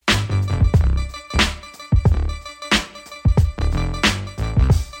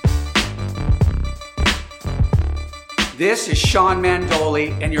This is Sean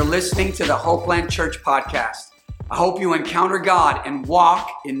Mandoli, and you're listening to the Hopeland Church Podcast. I hope you encounter God and walk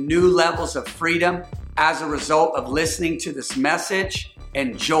in new levels of freedom as a result of listening to this message.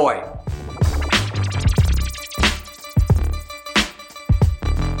 Enjoy.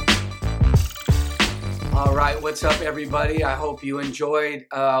 All right, what's up, everybody? I hope you enjoyed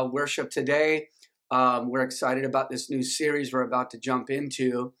worship today. We're excited about this new series we're about to jump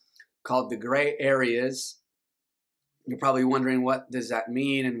into called The Gray Areas. You're probably wondering, what does that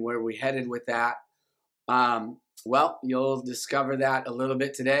mean and where we headed with that? Well, you'll discover that a little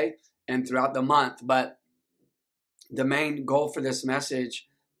bit today and throughout the month. But the main goal for this message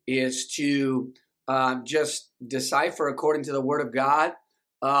is to just decipher, according to the Word of God,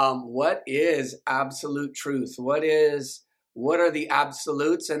 what is absolute truth? What are the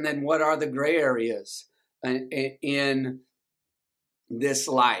absolutes? And then what are the gray areas in this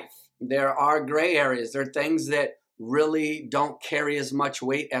life? There are gray areas. There are things that really don't carry as much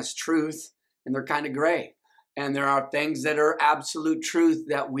weight as truth, and they're kind of gray. And there are things that are absolute truth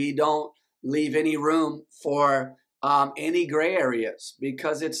that we don't leave any room for any gray areas,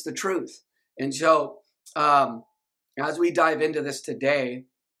 because it's the truth. And so as we dive into this today,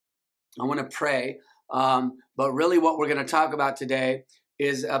 I want to pray. But really what we're going to talk about today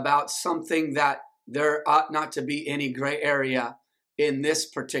is about something that there ought not to be any gray area in this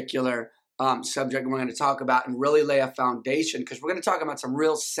particular subject we're going to talk about, and really lay a foundation, because we're going to talk about some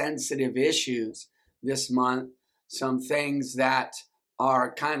real sensitive issues this month, some things that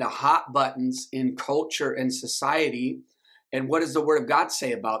are kind of hot buttons in culture and society, and what does the Word of God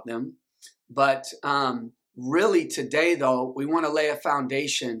say about them. But really today, though, we want to lay a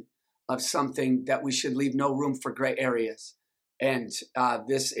foundation of something that we should leave no room for gray areas. And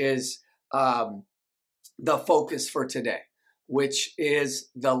this is the focus for today, which is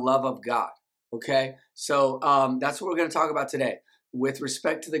the love of God. Okay, so that's what we're going to talk about today. With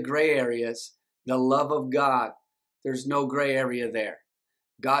respect to the gray areas, the love of God, there's no gray area there.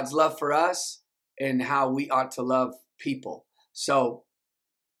 God's love for us and how we ought to love people. So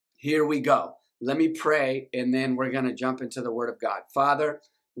here we go. Let me pray, and then we're going to jump into the Word of God. Father,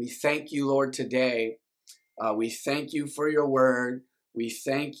 we thank you, Lord, today. We thank you for your word. We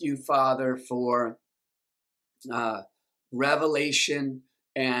thank you, Father, for revelation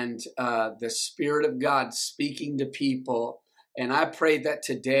and the Spirit of God speaking to people. And I pray that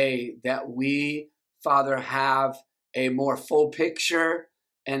today that we, Father, have a more full picture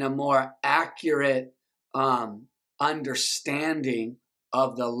and a more accurate understanding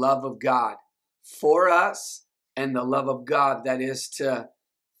of the love of God for us, and the love of God that is to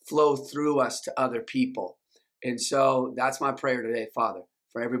flow through us to other people. And so that's my prayer today, Father,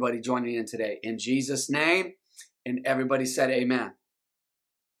 for everybody joining in today. In Jesus' name, and everybody said amen.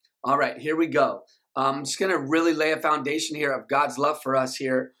 All right, here we go. I'm just going to really lay a foundation here of God's love for us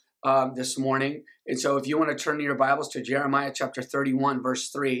here this morning. And so if you want to turn to your Bibles to Jeremiah chapter 31, verse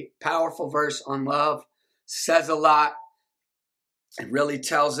 3, powerful verse on love, says a lot. It really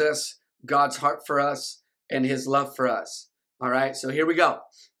tells us God's heart for us and his love for us. All right, so here we go.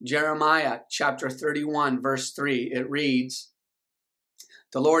 Jeremiah chapter 31, verse 3, it reads,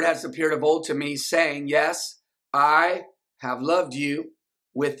 "The Lord has appeared of old to me, saying, yes, I have loved you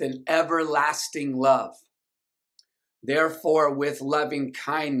with an everlasting love. Therefore, with loving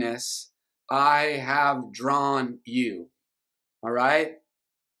kindness, I have drawn you." All right,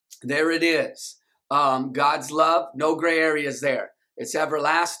 there it is. God's love, no gray areas there. It's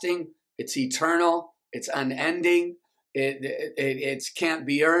everlasting, it's eternal, it's unending. It can't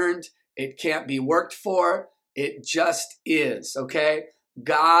be earned. It can't be worked for. It just is, okay?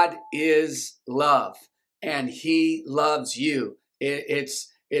 God is love, and he loves you.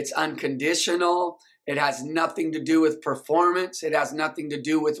 It's unconditional. It has nothing to do with performance. It has nothing to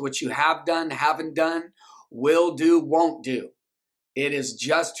do with what you have done, haven't done, will do, won't do. It is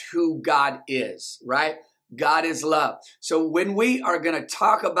just who God is, right? God is love. So when we are going to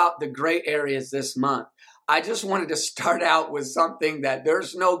talk about the gray areas this month, I just wanted to start out with something that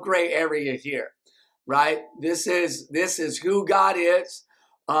there's no gray area here, right? This is who God is.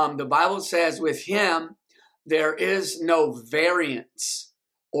 The Bible says with him, there is no variance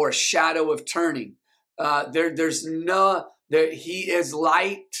or shadow of turning. He is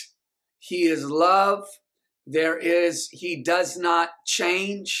light. He is love. He does not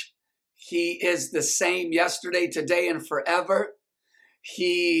change. He is the same yesterday, today, and forever.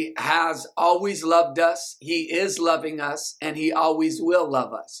 He has always loved us. He is loving us, and he always will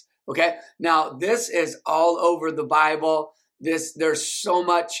love us. Okay. Now, this is all over the Bible. There's so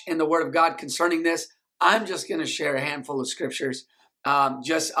much in the Word of God concerning this. I'm just going to share a handful of scriptures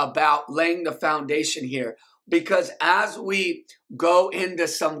just about laying the foundation here. because as we go into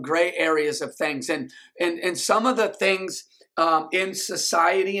some gray areas of things and some of the things in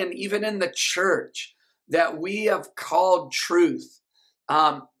society and even in the church that we have called truth,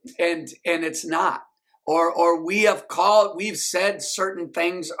 and it's not. Or we've said certain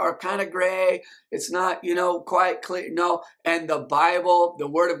things are kind of gray. It's not, quite clear. No, and the Bible, the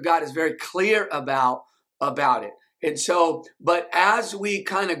Word of God is very clear about it. And so, but as we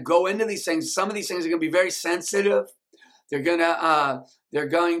kind of go into these things, some of these things are going to be very sensitive. They're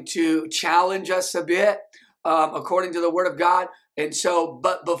going to challenge us a bit, according to the Word of God. And so,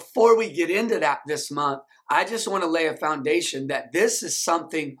 but before we get into that this month, I just want to lay a foundation that this is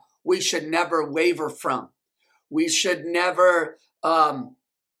something we should never waver from. We should never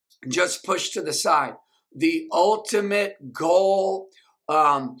just push to the side. The ultimate goal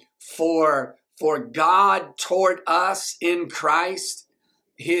for God toward us in Christ,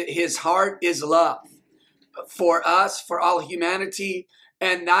 his heart is love for us, for all humanity,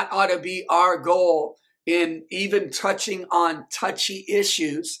 and that ought to be our goal in even touching on touchy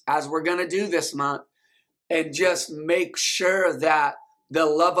issues, as we're going to do this month, and just make sure that the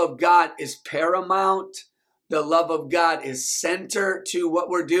love of God is paramount. The love of God is center to what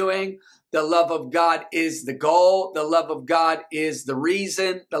we're doing. The love of God is the goal. The love of God is the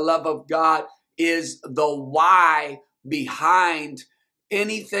reason. The love of God is the why behind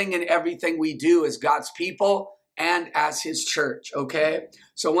anything and everything we do as God's people and as his church, okay?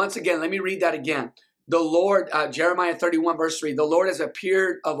 So once again, let me read that again. The Lord, Jeremiah 31 verse 3, the Lord has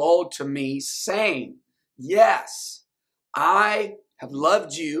appeared of old to me, saying, yes, I have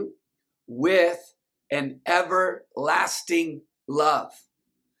loved you with an everlasting love.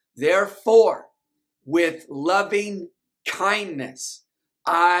 Therefore, with loving kindness,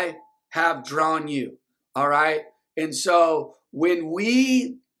 I have drawn you. All right. And so when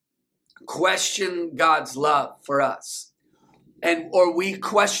we question God's love for us, or we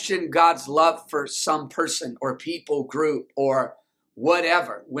question God's love for some person or people group or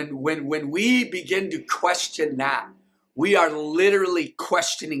whatever, when we begin to question that, we are literally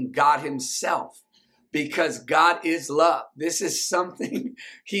questioning God himself, because God is love. This is something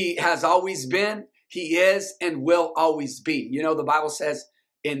he has always been, he is, and will always be. The Bible says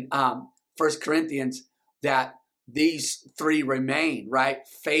in 1 Corinthians that these three remain, right?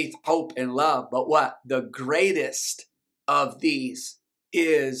 Faith, hope, and love. But what? The greatest of these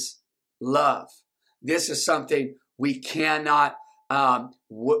is love. This is something we cannot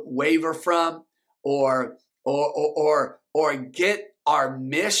waver from or get our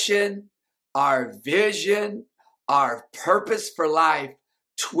mission, our vision, our purpose for life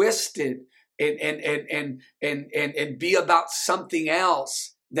twisted and be about something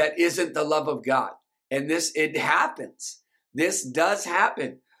else that isn't the love of God. And it happens. This does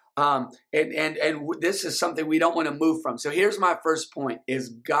happen. And this is something we don't want to move from. So here's my first point: is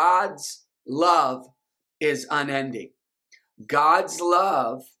God's love is unending. God's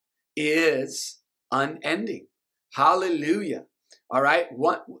love is unending. Hallelujah. All right.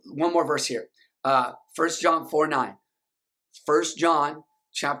 One more verse here. 1 John 4:9. 1 John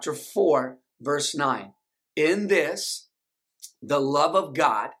chapter 4, verse 9. In this, the love of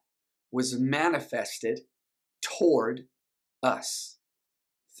God was manifested toward us.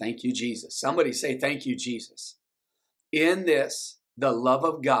 Thank you, Jesus. Somebody say, thank you, Jesus. In this, the love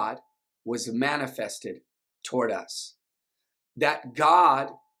of God was manifested toward us. That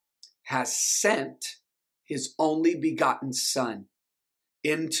God has sent his only begotten Son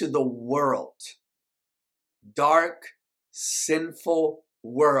into the world. Dark, sinful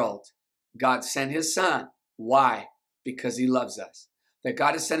world. God sent his Son. Why? Because he loves us. That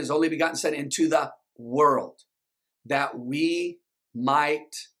God has sent his only begotten Son into the world, that we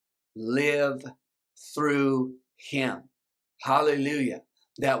might live through him. Hallelujah.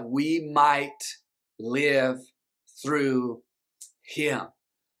 That we might live through him.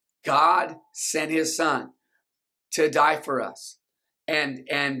 God sent his Son to die for us. And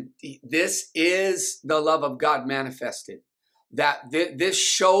this is the love of God manifested. That this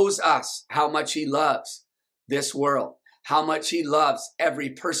shows us how much he loves this world, how much he loves every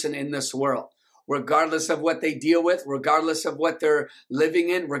person in this world, regardless of what they deal with, regardless of what they're living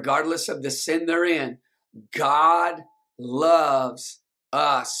in, regardless of the sin they're in. God loves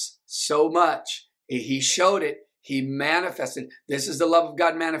us so much. He showed it. He manifested. This is the love of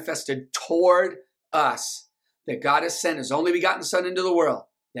God manifested toward us, that God has sent his only begotten Son into the world,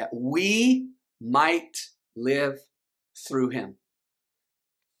 that we might live through him.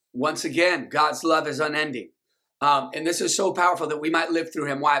 Once again, God's love is unending. And this is so powerful, that we might live through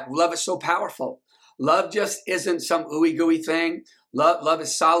him. Why? Love is so powerful. Love just isn't some ooey gooey thing. Love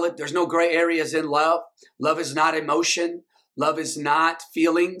is solid. There's no gray areas in love. Love is not emotion. Love is not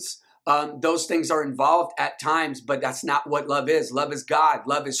feelings. Those things are involved at times, but that's not what love is. Love is God.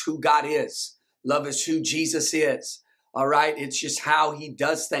 Love is who God is. Love is who Jesus is. All right. It's just how he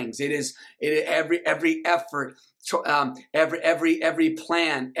does things. It is every effort, every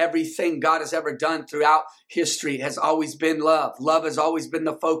plan, everything God has ever done throughout history has always been love. Love has always been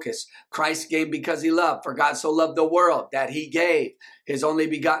the focus. Christ came because he loved. For God so loved the world that he gave his only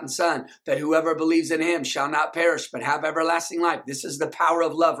begotten son, that whoever believes in him shall not perish, but have everlasting life. This is the power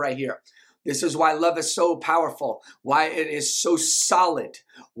of love right here. This is why love is so powerful, why it is so solid,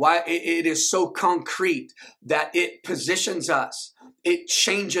 why it is so concrete, that it positions us. It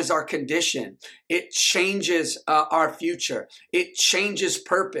changes our condition. It changes our future. It changes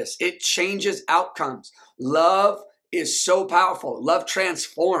purpose. It changes outcomes. Love is so powerful. Love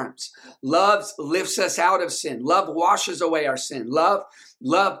transforms. Love lifts us out of sin. Love washes away our sin. Love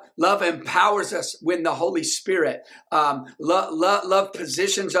empowers us when the Holy Spirit. Love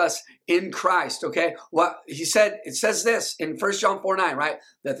positions us in Christ. Okay, what he said. It says this in 1 John 4:9, right?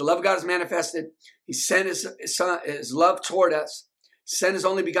 That the love of God is manifested. He sent his son, his love toward us. Sent his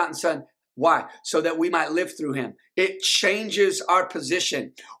only begotten son. Why? So that we might live through him. It changes our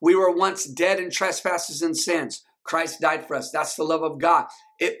position. We were once dead in trespasses and sins. Christ died for us. That's the love of God.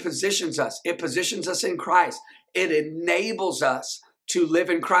 It positions us. It positions us in Christ. It enables us to live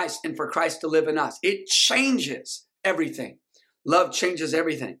in Christ and for Christ to live in us. It changes everything. Love changes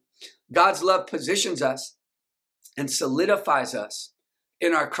everything. God's love positions us and solidifies us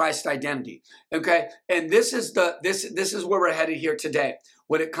in our Christ identity. Okay. And this is where we're headed here today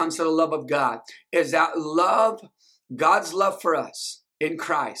when it comes to the love of God, is that love, God's love for us in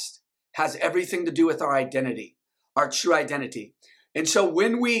Christ has everything to do with our identity, our true identity. And so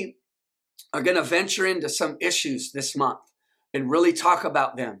when we are going to venture into some issues this month and really talk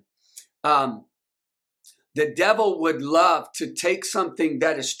about them, the devil would love to take something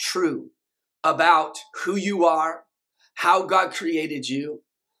that is true about who you are, how God created you,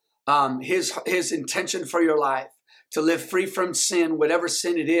 his intention for your life, to live free from sin, whatever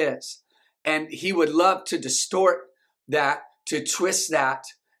sin it is. And he would love to distort that, to twist that,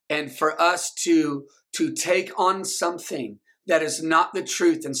 and for us to take on something that is not the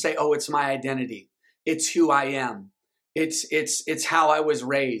truth and say, oh, it's my identity. It's who I am. It's how I was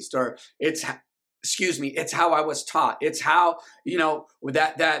raised, or it's how I was taught. It's how,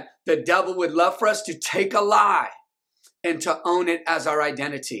 that the devil would love for us to take a lie and to own it as our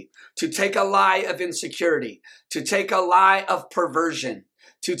identity, to take a lie of insecurity, to take a lie of perversion,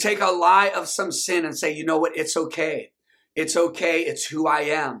 to take a lie of some sin and say, you know what, it's okay. It's okay. It's who I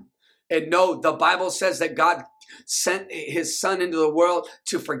am. And no, the Bible says that God sent his son into the world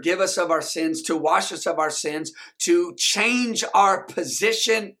to forgive us of our sins, to wash us of our sins, to change our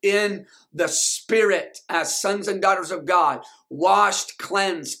position in the Spirit as sons and daughters of God, washed,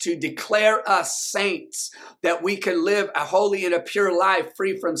 cleansed, to declare us saints, that we can live a holy and a pure life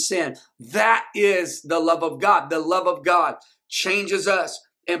free from sin. That is the love of God. The love of God changes us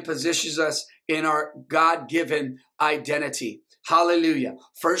and positions us in our God-given identity. Hallelujah.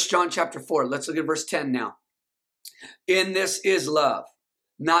 1 John chapter 4. Let's look at verse 10 now. In this is love,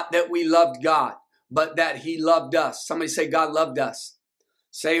 not that we loved God, but that he loved us. Somebody say, God loved us.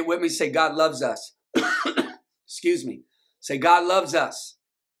 Say it with me. Say, God loves us. Excuse me. Say, God loves us.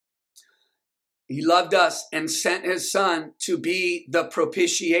 He loved us and sent his son to be the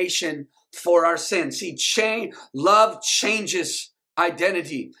propitiation for our sins. See, love changes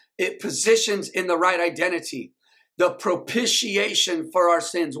identity. It positions in the right identity. The propitiation for our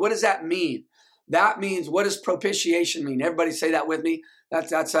sins. What does that mean? That means, what does propitiation mean? Everybody say that with me.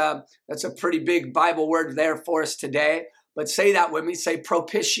 That's a pretty big Bible word there for us today. But say that with me. Say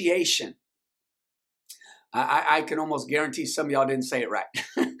propitiation. I can almost guarantee some of y'all didn't say it right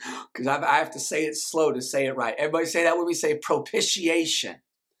because I have to say it slow to say it right. Everybody say that with me. Say propitiation.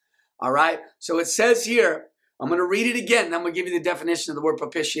 All right. So it says here, I'm going to read it again. And I'm going to give you the definition of the word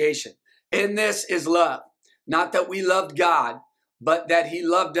propitiation. In this is love. Not that we loved God, but that he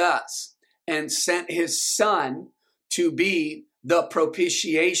loved us and sent his son to be the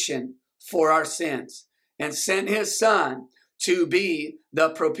propitiation for our sins. And sent his son to be the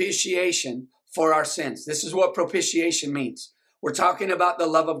propitiation for our sins. This is what propitiation means. We're talking about the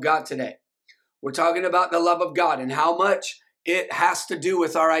love of God today. We're talking about the love of God and how much it has to do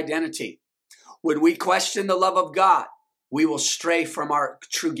with our identity. When we question the love of God, we will stray from our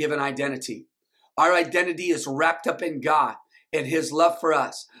true given identity. Our identity is wrapped up in God and his love for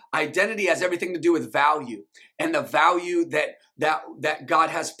us. Identity has everything to do with value and the value that God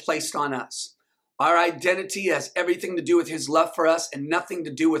has placed on us. Our identity has everything to do with his love for us and nothing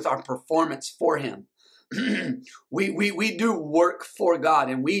to do with our performance for him. we do work for God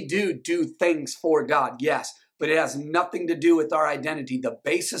and we do things for God, yes, but it has nothing to do with our identity. The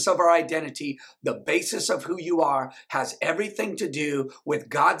basis of our identity, the basis of who you are, has everything to do with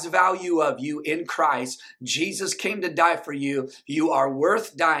God's value of you in Christ. Jesus came to die for you. You are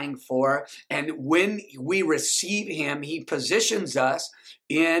worth dying for. And when we receive him, he positions us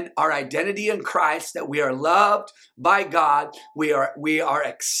in our identity in Christ, that we are loved by God. We are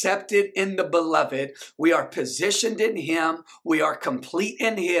accepted in the beloved. We are positioned in him. We are complete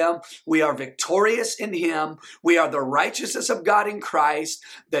in him. We are victorious in him. We are the righteousness of God in Christ.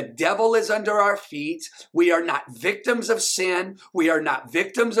 The devil is under our feet. We are not victims of sin. We are not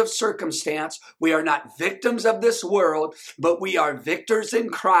victims of circumstance. We are not victims of this world, but we are victors in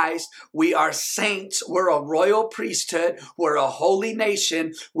Christ. We are saints. We're a royal priesthood. We're a holy nation.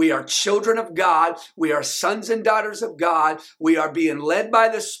 We are children of God. We are sons and daughters of God. We are being led by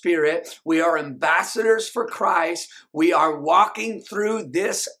the Spirit. We are ambassadors for Christ. We are walking through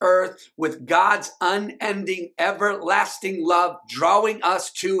this earth with God's unending, everlasting love, drawing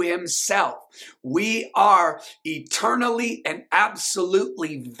us to himself. We are eternally and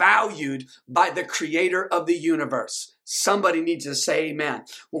absolutely valued by the creator of the universe. Somebody needs to say amen.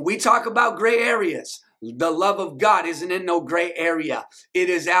 When we talk about gray areas, the love of God isn't in no gray area. It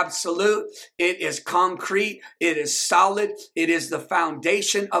is absolute. It is concrete. It is solid. It is the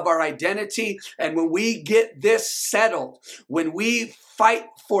foundation of our identity. And when we get this settled, when we fight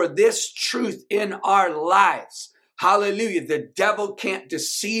for this truth in our lives, hallelujah, the devil can't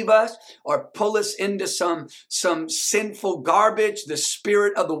deceive us or pull us into some sinful garbage, the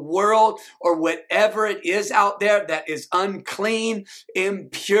spirit of the world, or whatever it is out there that is unclean,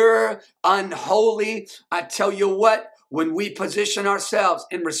 impure, unholy. I tell you what, when we position ourselves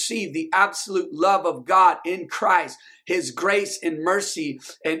and receive the absolute love of God in Christ, his grace and mercy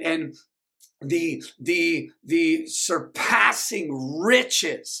and the surpassing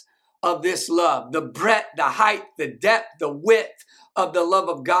riches of this love, the breadth, the height, the depth, the width of the love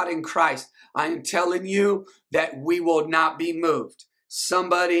of God in Christ, I am telling you that we will not be moved.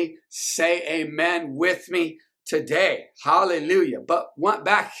 Somebody say amen with me today. Hallelujah. But went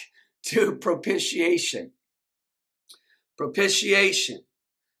back to propitiation. Propitiation.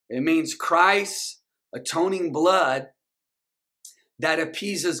 It means Christ's atoning blood that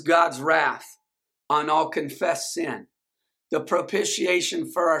appeases God's wrath on all confessed sin. The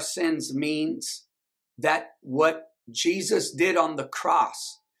propitiation for our sins means that what Jesus did on the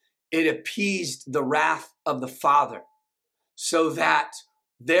cross, it appeased the wrath of the Father, so that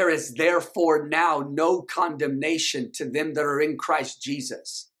there is therefore now no condemnation to them that are in Christ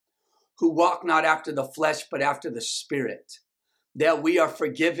Jesus, who walk not after the flesh, but after the Spirit. That we are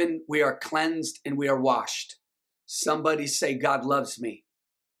forgiven, we are cleansed, and we are washed. Somebody say, God loves me.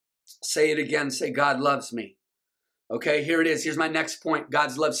 Say it again, say, God loves me. Okay, here it is. Here's my next point.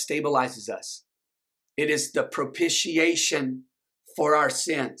 God's love stabilizes us. It is the propitiation for our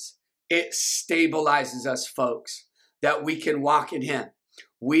sins. It stabilizes us, folks, that we can walk in him.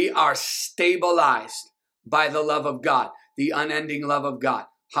 We are stabilized by the love of God, the unending love of God.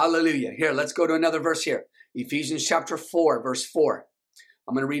 Hallelujah. Here, let's go to another verse here. Ephesians chapter 4, verse 4.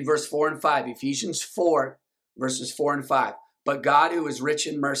 I'm going to read verse 4 and 5. Ephesians 4, verses 4 and 5. But God, who is rich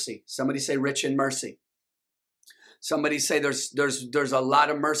in mercy. Somebody say rich in mercy. Somebody say there's a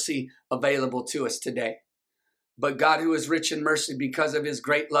lot of mercy available to us today. But God, who is rich in mercy because of his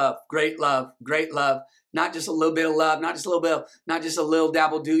great love, not just a little bit of love, not just a little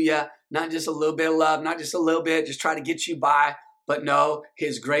dabble do ya, not just a little bit of love, not just a little bit, just try to get you by, but no,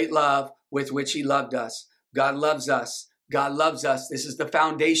 his great love with which he loved us. God loves us. God loves us. This is the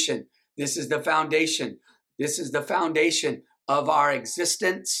foundation. This is the foundation. This is the foundation of our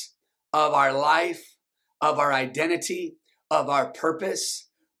existence, of our life, of our identity, of our purpose,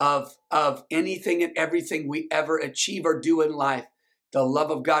 of anything and everything we ever achieve or do in life. The love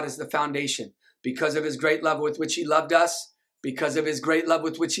of God is the foundation. Because of his great love with which he loved us, because of his great love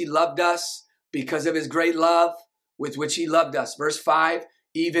with which he loved us, because of his great love with which he loved us. Verse 5,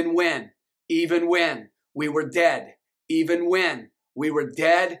 even when we were dead, even when we were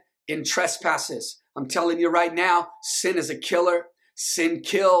dead in trespasses. I'm telling you right now, sin is a killer. Sin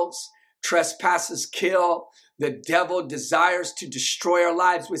kills. Trespasses kill. The devil desires to destroy our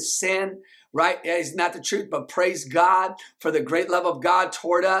lives with sin, right? It's not the truth, but praise God for the great love of God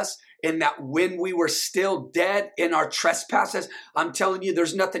toward us. in that when we were still dead in our trespasses, I'm telling you,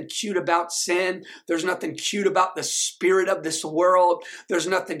 there's nothing cute about sin. There's nothing cute about the spirit of this world. There's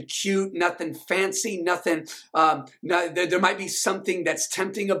nothing cute, nothing fancy, nothing. There might be something that's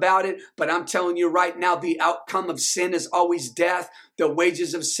tempting about it, but I'm telling you right now, the outcome of sin is always death. The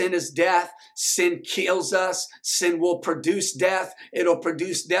wages of sin is death. Sin kills us. Sin will produce death. It'll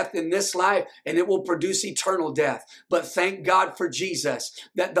produce death in this life, and it will produce eternal death. But thank God for Jesus,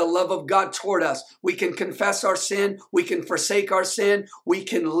 that the love of God toward us. We can confess our sin. We can forsake our sin. We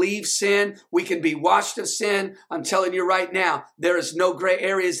can leave sin. We can be washed of sin. I'm telling you right now, there is no gray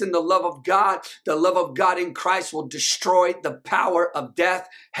areas in the love of God. The love of God in Christ will destroy the power of death,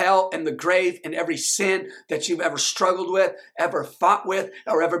 hell, and the grave, and every sin that you've ever struggled with, ever fought with,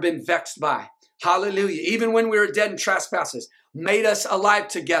 or ever been vexed by. Hallelujah. Even when we were dead in trespasses, made us alive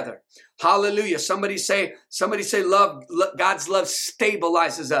together. Hallelujah. Somebody say love, God's love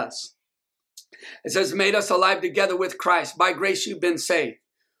stabilizes us. It says, made us alive together with Christ. By grace you've been saved.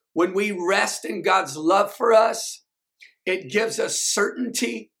 When we rest in God's love for us, it gives us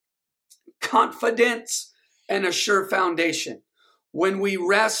certainty, confidence, and a sure foundation. When we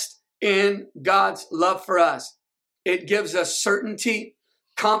rest in God's love for us, it gives us certainty,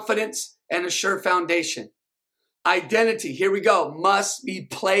 confidence, and a sure foundation. Identity, here we go, must be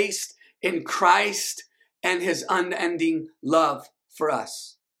placed in Christ and his unending love for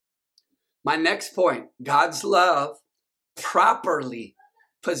us. My next point, God's love properly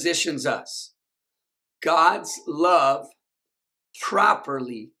positions us. God's love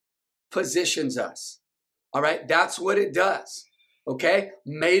properly positions us. All right, that's what it does. Okay,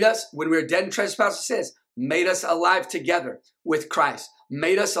 made us, when we were dead in trespasses, it says, made us alive together with Christ.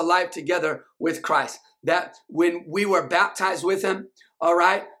 Made us alive together with Christ. That when we were baptized with him, all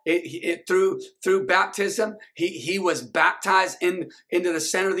right, through baptism, he was baptized into the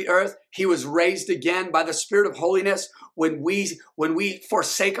center of the earth. He was raised again by the Spirit of holiness. When we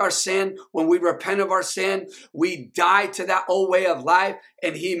forsake our sin, when we repent of our sin, we die to that old way of life,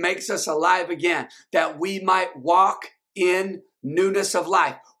 and he makes us alive again, that we might walk in newness of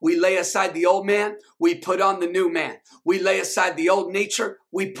life. We lay aside the old man, we put on the new man. We lay aside the old nature,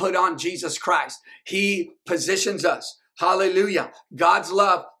 we put on Jesus Christ. He positions us. Hallelujah. God's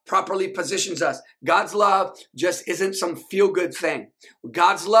love properly positions us. God's love just isn't some feel-good thing.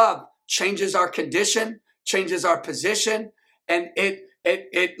 God's love changes our condition, changes our position, and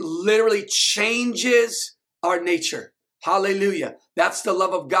it literally changes our nature. Hallelujah. That's the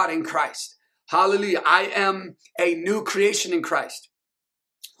love of God in Christ. Hallelujah. I am a new creation in Christ.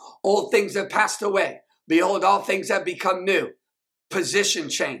 Old things have passed away. Behold, all things have become new. Position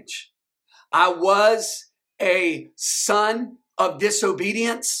change. I was a son of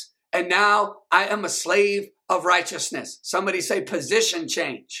disobedience, and now I am a slave of righteousness. Somebody say position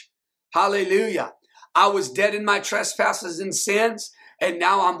change. Hallelujah. I was dead in my trespasses and sins, and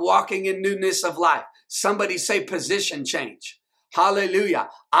now I'm walking in newness of life. Somebody say position change. Hallelujah.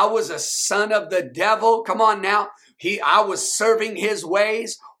 I was a son of the devil. Come on now. I was serving his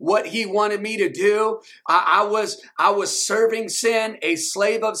ways, what he wanted me to do. I was serving sin, a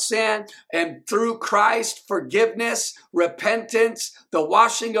slave of sin, and through Christ, forgiveness, repentance, the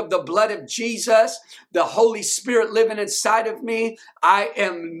washing of the blood of Jesus, the Holy Spirit living inside of me. I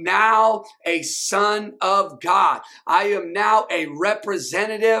am now a son of God. I am now a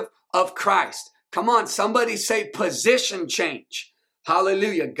representative of Christ. Come on, somebody say position change.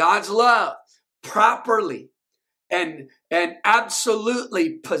 Hallelujah. God's love properly and absolutely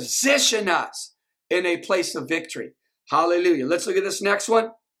position us in a place of victory. Hallelujah. Let's look at this next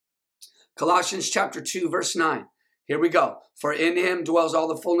one. Colossians chapter 2, verse 9. Here we go. For in him dwells all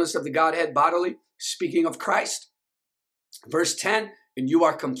the fullness of the Godhead bodily, speaking of Christ. Verse 10, and you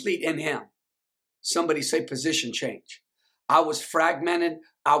are complete in him. Somebody say position change. I was fragmented.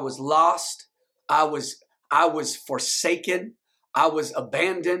 I was lost. I was forsaken. I was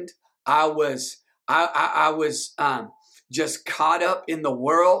abandoned. I was just caught up in the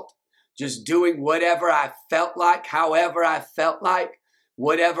world, just doing whatever I felt like, however I felt like,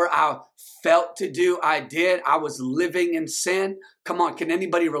 whatever I felt to do, I did. I was living in sin. Come on, can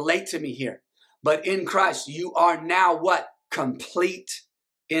anybody relate to me here? But in Christ, you are now what? Complete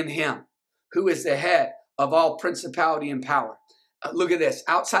in him, who is the head of all principality and power. Look at this.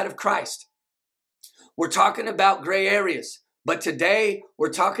 Outside of Christ, we're talking about gray areas, but today we're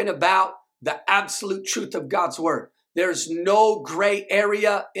talking about the absolute truth of God's word. There's no gray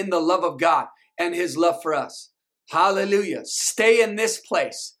area in the love of God and his love for us. Hallelujah. Stay in this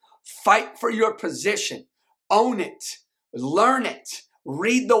place. Fight for your position. Own it. Learn it.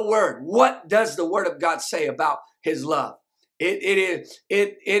 Read the word. What does the word of God say about his love?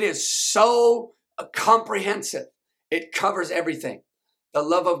 It is so comprehensive. It covers everything. The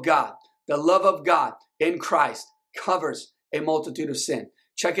love of God in Christ covers a multitude of sin.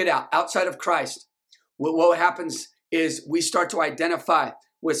 Check it out. Outside of Christ, what happens is we start to identify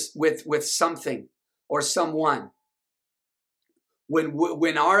with something or someone.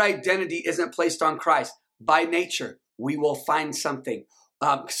 When our identity isn't placed on Christ, by nature, we will find something,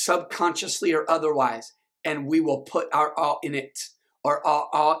 subconsciously or otherwise, and we will put our all in it, or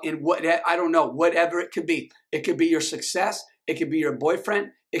all in what, I don't know, whatever it could be. It could be your success. It could be your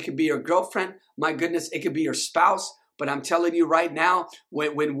boyfriend. It could be your girlfriend. My goodness, it could be your spouse. But I'm telling you right now,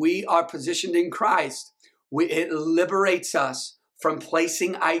 when we are positioned in Christ, it liberates us from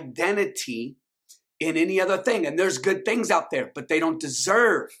placing identity in any other thing. And there's good things out there, but they don't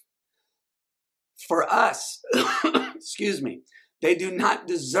deserve for us, excuse me, they do not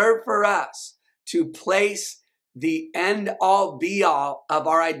deserve for us to place the end all be all of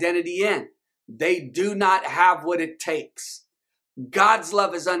our identity in. They do not have what it takes. God's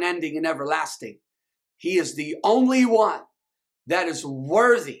love is unending and everlasting. He is the only one that is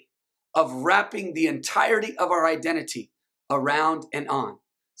worthy of wrapping the entirety of our identity around and on.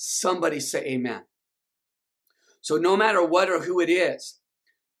 Somebody say amen. So no matter what or who it is,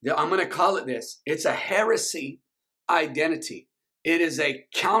 I'm going to call it this. It's a heresy identity. It is a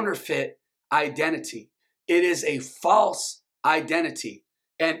counterfeit identity. It is a false identity.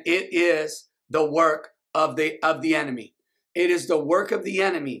 And it is the work of the enemy. It is the work of the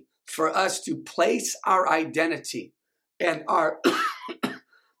enemy for us to place our identity and our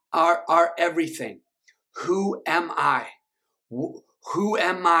everything. Who am I? Who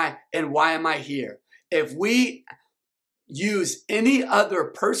am I and why am I here? If we use any other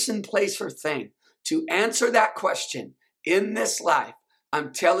person, place, or thing to answer that question in this life,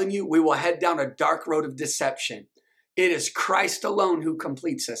 I'm telling you, we will head down a dark road of deception. It is Christ alone who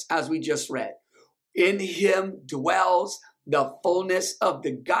completes us, as we just read. In him dwells the fullness of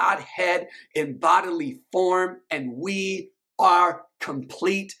the Godhead in bodily form, and we are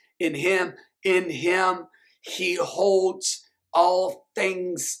complete in him. In him, he holds all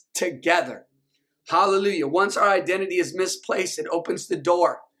things together. Hallelujah. Once our identity is misplaced, it opens the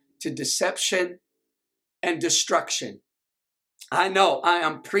door to deception and destruction. I know I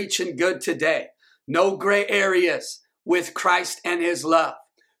am preaching good today. No gray areas with Christ and his love.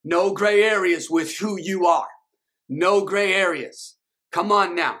 No gray areas with who you are. No gray areas. Come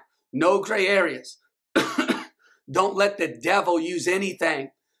on now. No gray areas. Don't let the devil use anything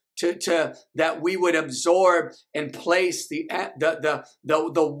to that we would absorb and place the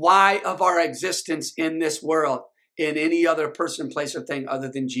why of our existence in this world in any other person, place, or thing other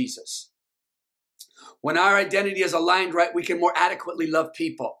than Jesus. When our identity is aligned right, we can more adequately love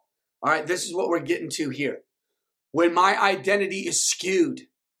people. All right, this is what we're getting to here. When my identity is skewed,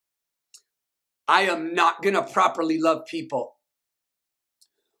 I am not going to properly love people.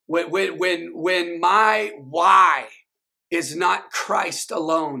 When my why is not Christ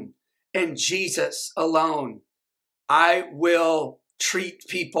alone and Jesus alone, I will treat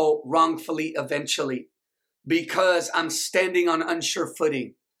people wrongfully eventually because I'm standing on unsure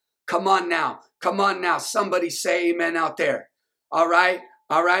footing. Come on now. Somebody say amen out there. All right.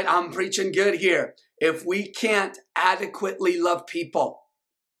 I'm preaching good here. If we can't adequately love people,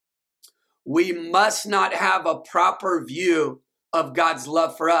 we must not have a proper view of God's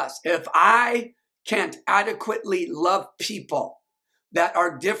love for us. If I can't adequately love people that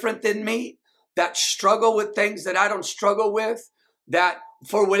are different than me, that struggle with things that I don't struggle with, that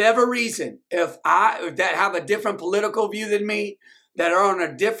for whatever reason, that have a different political view than me, that are on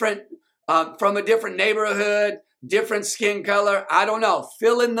a different, from a different neighborhood, different skin color, I don't know,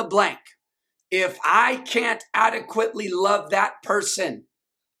 fill in the blank. If I can't adequately love that person,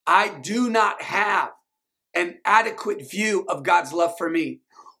 I do not have an adequate view of God's love for me.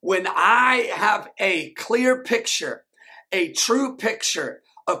 When I have a clear picture, a true picture,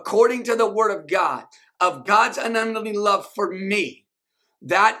 according to the word of God, of God's unending love for me,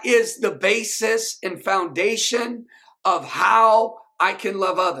 that is the basis and foundation of how I can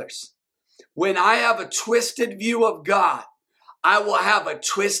love others. When I have a twisted view of God, I will have a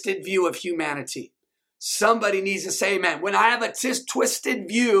twisted view of humanity. Somebody needs to say amen. When I have a twisted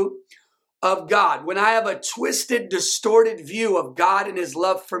view of God, when I have a twisted, distorted view of God and his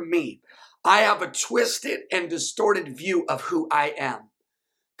love for me, I have a twisted and distorted view of who I am.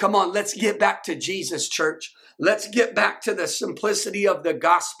 Come on, let's get back to Jesus, church. Let's get back to the simplicity of the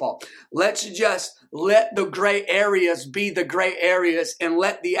gospel. Let's just let the gray areas be the gray areas and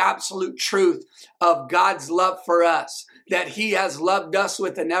let the absolute truth of God's love for us that he has loved us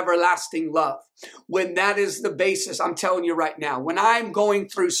with an everlasting love. When that is the basis, I'm telling you right now, when I'm going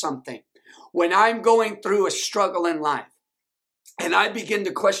through something, when I'm going through a struggle in life, and I begin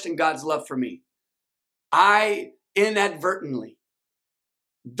to question God's love for me, I inadvertently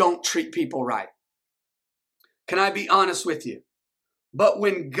don't treat people right. Can I be honest with you? But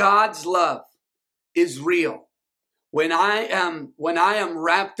when God's love is real, when I am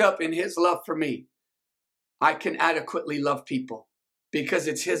wrapped up in his love for me, I can adequately love people because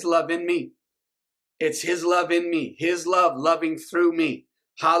it's his love in me. It's his love in me, his love loving through me.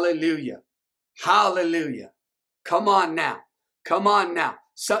 Hallelujah. Hallelujah. Come on now. Come on now.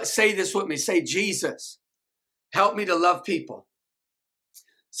 So, say this with me. Say, Jesus, help me to love people.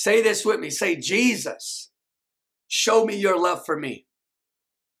 Say this with me. Say, Jesus, show me your love for me.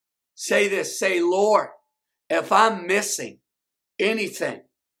 Say this. Say, Lord, if I'm missing anything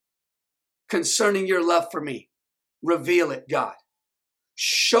concerning your love for me, reveal it, God.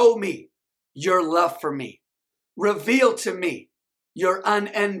 Show me your love for me. Reveal to me your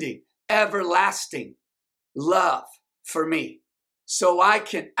unending, everlasting love for me so I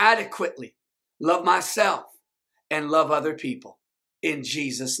can adequately love myself and love other people in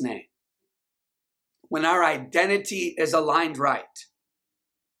Jesus' name. When our identity is aligned right,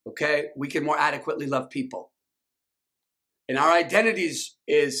 okay, we can more adequately love people. And our identities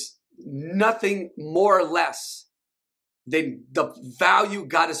is nothing more or less than the value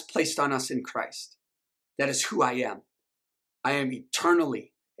God has placed on us in Christ. That is who I am. I am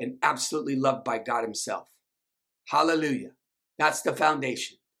eternally and absolutely loved by God himself. Hallelujah. That's the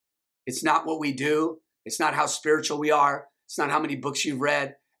foundation. It's not what we do. It's not how spiritual we are. It's not how many books you've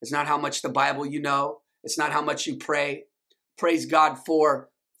read. It's not how much the Bible you know. It's not how much you pray. Praise God for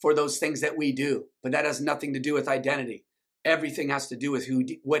those things that we do. But that has nothing to do with identity. Everything has to do with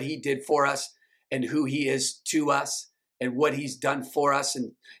what he did for us and who he is to us and what he's done for us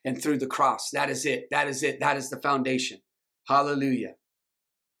and through the cross. That is it. That is it. That is the foundation. Hallelujah.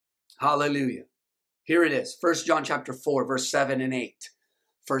 Hallelujah. Here it is. 1 John chapter 4, verse 7 and 8.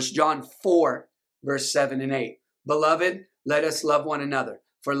 1 John 4, verse 7 and 8. Beloved, let us love one another,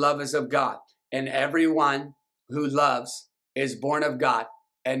 for love is of God, and everyone who loves is born of God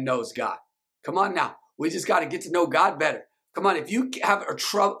and knows God. Come on now. We just got to get to know God better. Come on, if you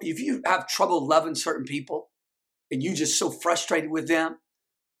have trouble loving certain people and you just so frustrated with them,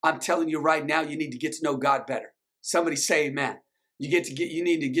 I'm telling you right now, you need to get to know God better. Somebody say amen. You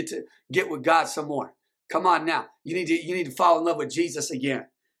need to get with God some more. Come on now. You need to fall in love with Jesus again.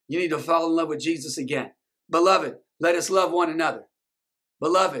 You need to fall in love with Jesus again. Beloved, let us love one another.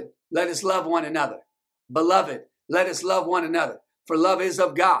 Beloved, let us love one another. Beloved, let us love one another. For love is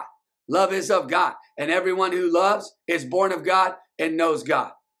of God. Love is of God. And everyone who loves is born of God and knows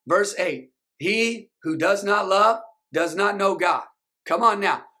God. Verse 8, he who does not love does not know God. Come on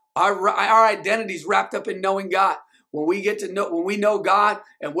now. Our identity is wrapped up in knowing God. When we know God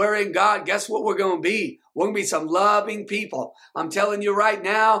and we're in God, guess what we're going to be? We're going to be some loving people. I'm telling you right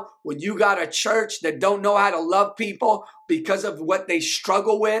now, when you got a church that don't know how to love people because of what they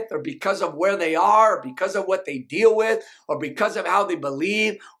struggle with or because of where they are or because of what they deal with or because of how they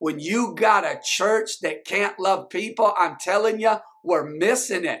believe, when you got a church that can't love people, I'm telling you, we're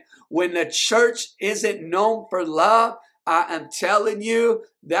missing it. When the church isn't known for love, I am telling you,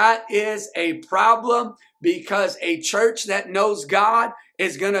 that is a problem, because a church that knows God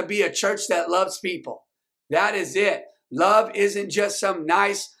is going to be a church that loves people. That is it. Love isn't just some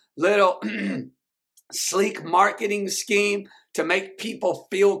nice little sleek marketing scheme to make people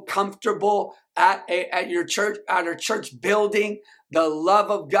feel comfortable at your church, at our church building. The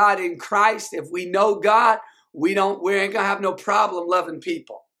love of God in Christ. If we know God, we ain't going to have no problem loving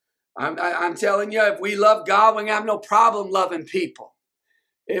people. I'm telling you, if we love God, we're going to have no problem loving people.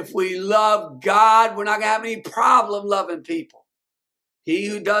 If we love God, we're not going to have any problem loving people. He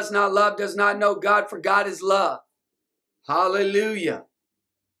who does not love does not know God, for God is love. Hallelujah.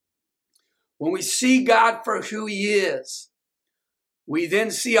 When we see God for who he is, we then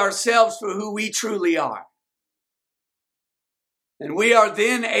see ourselves for who we truly are. And we are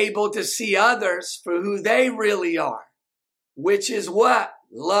then able to see others for who they really are, which is what?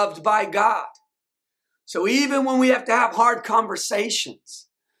 Loved by God. So even when we have to have hard conversations,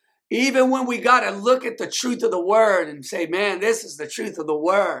 even when we got to look at the truth of the word and say, man, this is the truth of the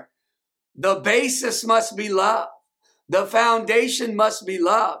word, the basis must be love. The foundation must be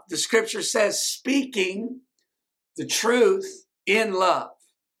love. The scripture says, speaking the truth in love.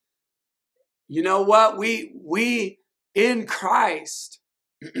 You know what? We in Christ,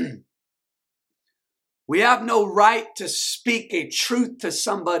 we have no right to speak a truth to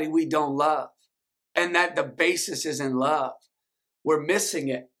somebody we don't love. and that the basis is in love. We're missing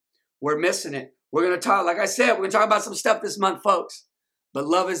it. We're missing it. We're going to talk, like I said, we're going to talk about some stuff this month, folks. But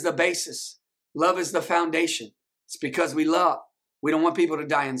love is the basis. Love is the foundation. It's because we love. We don't want people to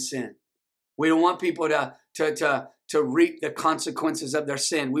die in sin. We don't want people to reap the consequences of their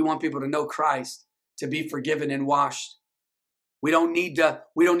sin. We want people to know Christ, to be forgiven and washed. We don't need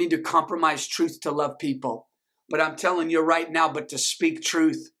to compromise truth to love people. But I'm telling you right now, but to speak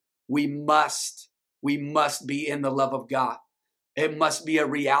truth, we must be in the love of God. It must be a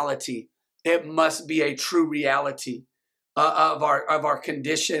reality. It must be a true reality of our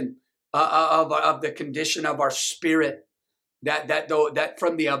condition, of the condition of our spirit. That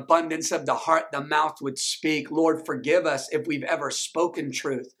from the abundance of the heart, the mouth would speak. Lord, forgive us if we've ever spoken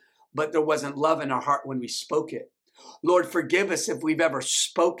truth, but there wasn't love in our heart when we spoke it. Lord, forgive us if we've ever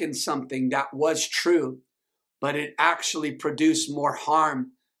spoken something that was true, but it actually produced more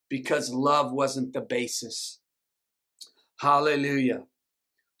harm because love wasn't the basis. Hallelujah.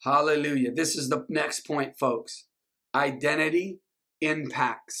 Hallelujah. This is the next point, folks. Identity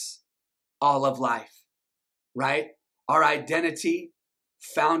impacts all of life, right? Our identity,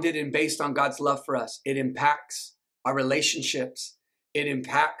 founded and based on God's love for us, it impacts our relationships. It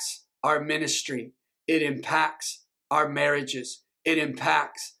impacts our ministry. It impacts our marriages. It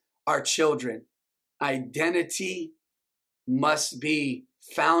impacts our children. Identity must be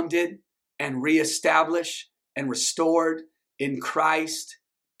founded and reestablished and restored in Christ,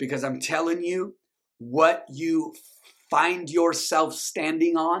 because I'm telling you, what you find yourself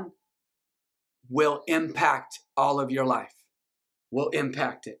standing on will impact all of your life, will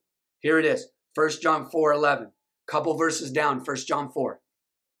impact it. Here it is, 1 John 4:11, couple verses down, 1 John 4.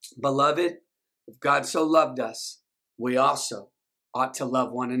 Beloved, if God so loved us, we also ought to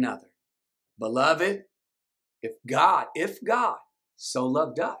love one another. Beloved, if God so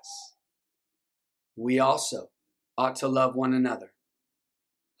loved us, we also ought to love one another.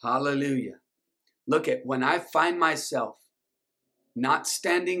 Hallelujah. Look at, when I find myself not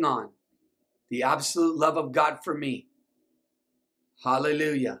standing on the absolute love of God for me,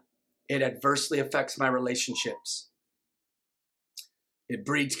 hallelujah, it adversely affects my relationships. It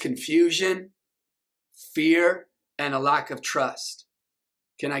breeds confusion, fear, and a lack of trust.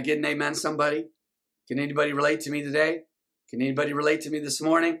 Can I get an amen, somebody? Can anybody relate to me today? Can anybody relate to me this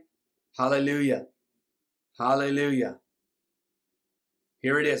morning? Hallelujah. Hallelujah.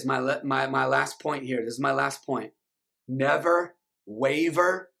 Here it is, my last point here. This is my last point. Never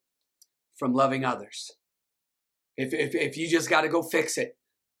waver from loving others. If you just got to go fix it,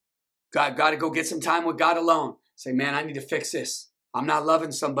 got to go get some time with God alone. Say, man, I need to fix this. I'm not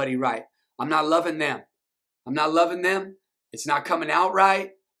loving somebody right. I'm not loving them. I'm not loving them. It's not coming out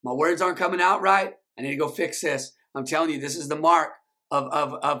right. My words aren't coming out right. I need to go fix this. I'm telling you, this is the mark of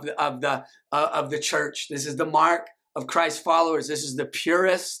the church. This is the mark of Christ's followers. This is the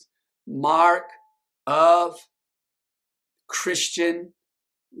purest mark of Christian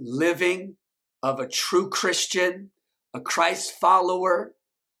living, of a true Christian, a Christ follower,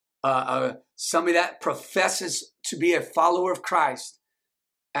 somebody that professes to be a follower of Christ.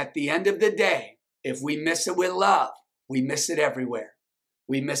 At the end of the day, if we miss it with love, we miss it everywhere.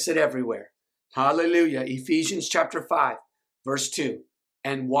 We miss it everywhere. Hallelujah. Ephesians chapter 5, verse 2.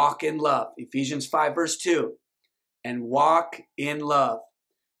 And walk in love. Ephesians 5, verse 2. And walk in love,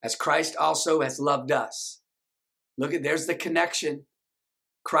 as Christ also has loved us. Look at, there's the connection.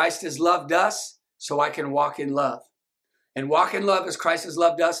 Christ has loved us, so I can walk in love. And walk in love as Christ has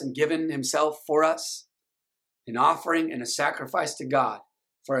loved us and given himself for us, an offering and a sacrifice to God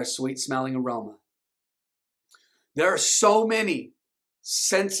for a sweet smelling aroma. There are so many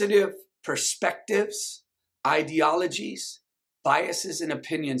sensitive perspectives, ideologies, biases, and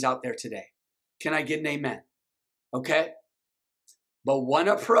opinions out there today. Can I get an amen? Okay? But one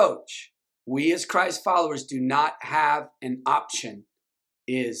approach we as Christ followers do not have an option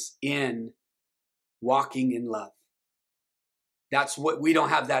is in walking in love. That's what, we don't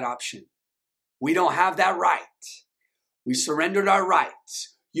have that option. We don't have that right. We surrendered our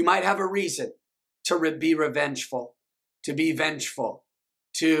rights. You might have a reason to be revengeful, to be vengeful,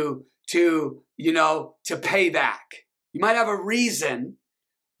 to pay back. You might have a reason,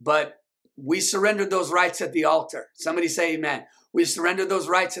 but we surrendered those rights at the altar. Somebody say amen. We surrendered those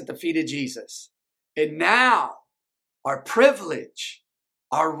rights at the feet of Jesus. And now our privilege,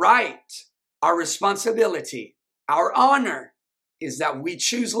 our right, our responsibility, our honor is that we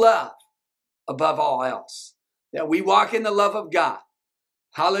choose love above all else, that we walk in the love of God.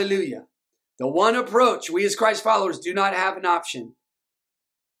 Hallelujah. The one approach we as Christ followers do not have an option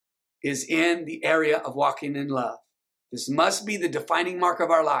is in the area of walking in love. This must be the defining mark of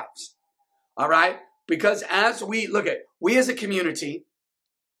our lives. All right? Because as we as a community,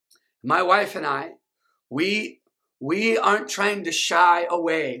 my wife and I, we aren't trying to shy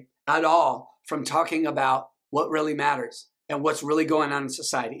away at all from talking about what really matters and what's really going on in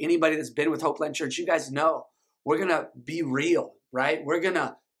society. Anybody that's been with Hopeland Church, you guys know we're going to be real, right? We're going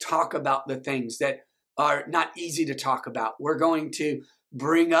to talk about the things that are not easy to talk about. We're going to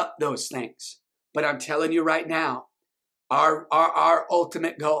bring up those things. But I'm telling you right now, our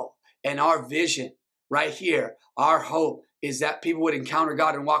ultimate goal and our vision right here, our hope is that people would encounter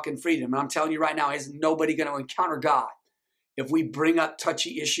God and walk in freedom. And I'm telling you right now, is nobody going to encounter God if we bring up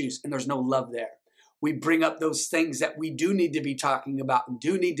touchy issues and there's no love there. We bring up those things that we do need to be talking about and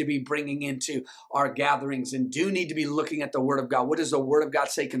do need to be bringing into our gatherings and do need to be looking at the Word of God. What does the Word of God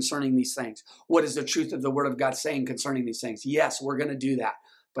say concerning these things? What is the truth of the Word of God saying concerning these things? Yes, we're going to do that.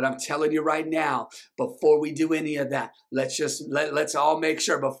 But I'm telling you right now, before we do any of that, let's all make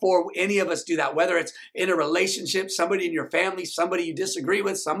sure before any of us do that, whether it's in a relationship, somebody in your family, somebody you disagree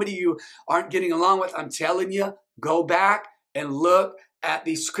with, somebody you aren't getting along with, I'm telling you, go back and look at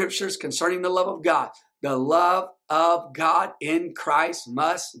these scriptures concerning the love of God. The love of God in Christ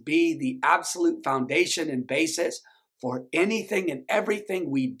must be the absolute foundation and basis for anything and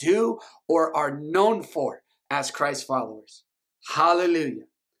everything we do or are known for as Christ followers. Hallelujah.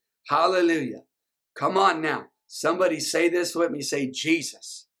 Hallelujah. Come on now. Somebody say this with me. Say,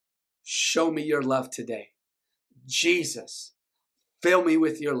 Jesus, show me your love today. Jesus, fill me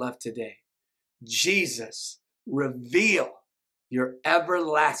with your love today. Jesus, reveal your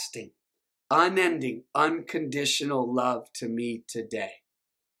everlasting, unending, unconditional love to me today.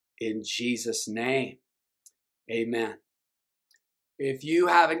 In Jesus' name, amen. If you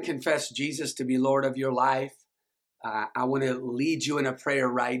haven't confessed Jesus to be Lord of your life, I want to lead you in a prayer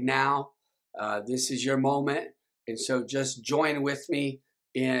right now. This is your moment. And so just join with me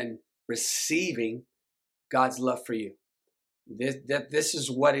in receiving God's love for you. This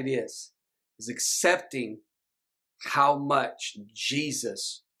is what it is accepting how much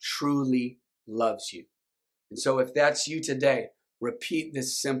Jesus truly loves you. And so if that's you today, repeat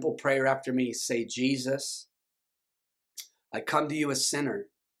this simple prayer after me. Say, Jesus, I come to you a sinner.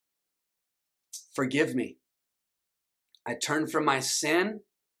 Forgive me. I turn from my sin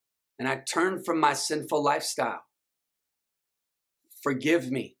and I turn from my sinful lifestyle. Forgive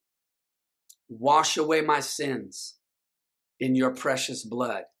me. Wash away my sins in your precious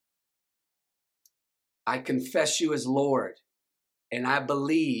blood. I confess you as Lord, and I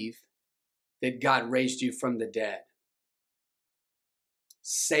believe that God raised you from the dead.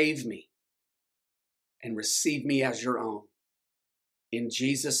 Save me and receive me as your own. In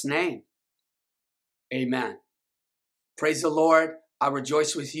Jesus' name, amen. Praise the Lord. I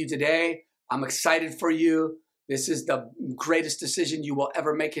rejoice with you today. I'm excited for you. This is the greatest decision you will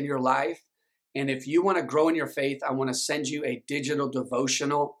ever make in your life. And if you want to grow in your faith, I want to send you a digital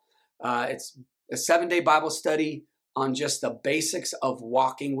devotional. It's a 7-day Bible study on just the basics of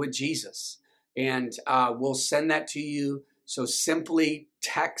walking with Jesus. And we'll send that to you. So simply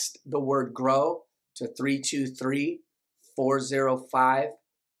text the word GROW to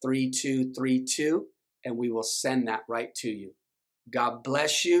 323-405-3232. And we will send that right to you. God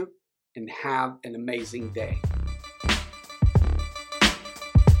bless you and have an amazing day.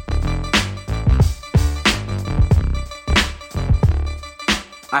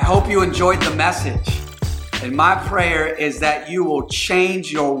 I hope you enjoyed the message. And my prayer is that you will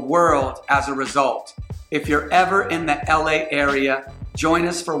change your world as a result. If you're ever in the LA area, join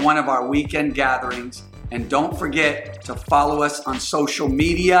us for one of our weekend gatherings. And don't forget to follow us on social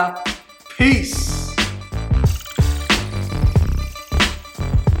media. Peace.